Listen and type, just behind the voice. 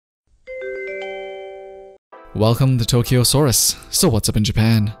Welcome to Tokyosaurus. So what's up in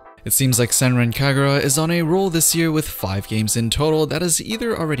Japan? It seems like Senran Kagura is on a roll this year with 5 games in total that is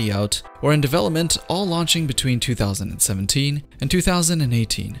either already out or in development, all launching between 2017 and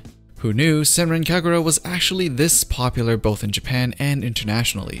 2018. Who knew Senran Kagura was actually this popular both in Japan and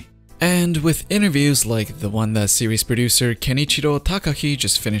internationally? And with interviews like the one that series producer Kenichiro Takaki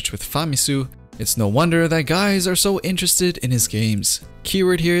just finished with Famitsu, it's no wonder that guys are so interested in his games.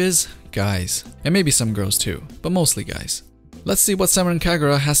 Keyword here is guys, and maybe some girls too, but mostly guys. Let's see what Senran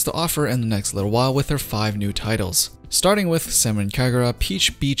Kagura has to offer in the next little while with their 5 new titles. Starting with Senran Kagura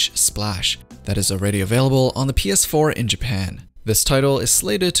Peach Beach Splash, that is already available on the PS4 in Japan. This title is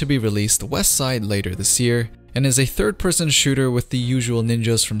slated to be released West Side later this year, and is a third-person shooter with the usual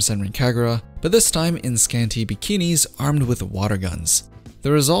ninjas from Senran Kagura, but this time in scanty bikinis armed with water guns.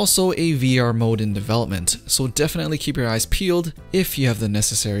 There is also a VR mode in development, so definitely keep your eyes peeled if you have the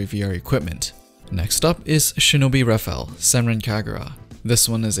necessary VR equipment. Next up is Shinobi Raphael, Senran Kagura. This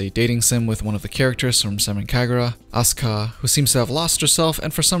one is a dating sim with one of the characters from Senran Kagura, Asuka, who seems to have lost herself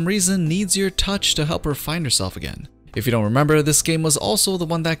and for some reason needs your touch to help her find herself again. If you don't remember, this game was also the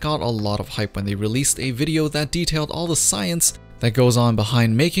one that got a lot of hype when they released a video that detailed all the science that goes on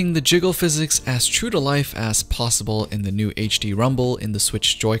behind making the jiggle physics as true to life as possible in the new HD Rumble in the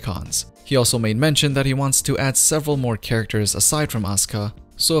Switch Joy-Cons. He also made mention that he wants to add several more characters aside from Asuka,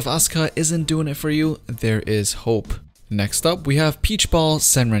 so if Asuka isn't doing it for you, there is hope. Next up, we have Pinball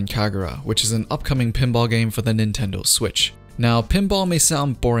Senran Kagura, which is an upcoming pinball game for the Nintendo Switch. Now, pinball may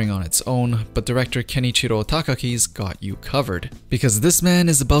sound boring on its own, but director Kenichiro Takaki's got you covered, because this man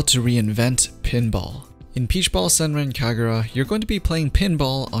is about to reinvent pinball. In Pinball Senran Kagura, you're going to be playing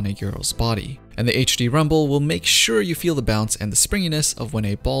pinball on a girl's body, and the HD Rumble will make sure you feel the bounce and the springiness of when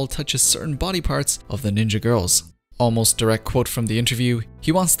a ball touches certain body parts of the ninja girls. Almost direct quote from the interview,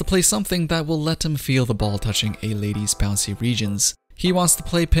 he wants to play something that will let him feel the ball touching a lady's bouncy regions. He wants to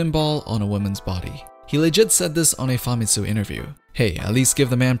play pinball on a woman's body. He legit said this on a Famitsu interview. Hey, at least give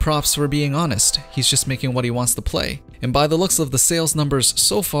the man props for being honest, he's just making what he wants to play. And by the looks of the sales numbers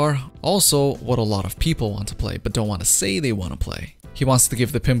so far, also what a lot of people want to play but don't want to say they want to play. He wants to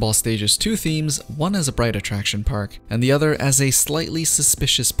give the pinball stages 2 themes, one as a bright attraction park, and the other as a slightly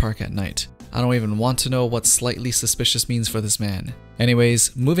suspicious park at night. I don't even want to know what slightly suspicious means for this man.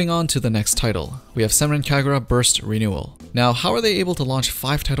 Anyways, moving on to the next title, we have Senran Kagura Burst Renewal. Now, how are they able to launch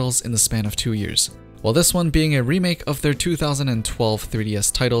 5 titles in the span of 2 years? Well, this one being a remake of their 2012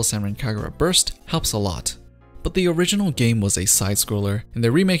 3DS title Senran Kagura Burst helps a lot. But the original game was a side-scroller, and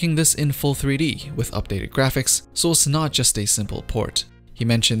they're remaking this in full 3D with updated graphics, so it's not just a simple port. He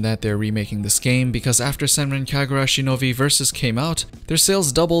mentioned that they're remaking this game because after Senran Kagura Shinobi Vs came out, their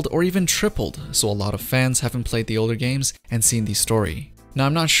sales doubled or even tripled, so a lot of fans haven't played the older games and seen the story. Now,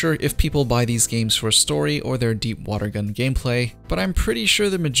 I'm not sure if people buy these games for story or their deep water gun gameplay, but I'm pretty sure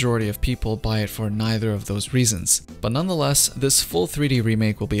the majority of people buy it for neither of those reasons. But nonetheless, this full 3D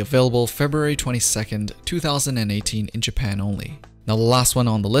remake will be available February 22nd, 2018 in Japan only. Now, the last one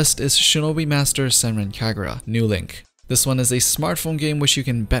on the list is Shinobi Master Senran Kagura New Link. This one is a smartphone game which you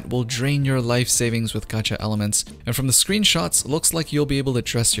can bet will drain your life savings with gacha elements, and from the screenshots, looks like you'll be able to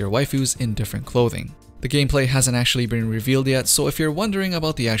dress your waifus in different clothing. The gameplay hasn't actually been revealed yet, so if you're wondering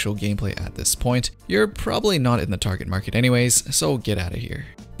about the actual gameplay at this point, you're probably not in the target market anyways, so get out of here.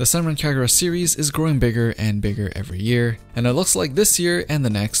 The Senran Kagura series is growing bigger and bigger every year, and it looks like this year and the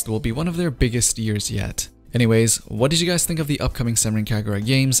next will be one of their biggest years yet. Anyways, what did you guys think of the upcoming Senran Kagura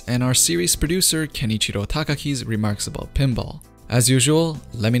games and our series producer Kenichiro Takaki's remarks about pinball? As usual,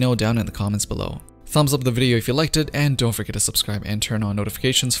 let me know down in the comments below. Thumbs up the video if you liked it, and don't forget to subscribe and turn on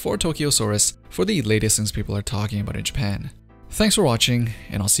notifications for Tokyosaurus for the latest things people are talking about in Japan. Thanks for watching,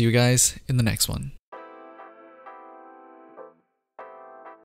 and I'll see you guys in the next one.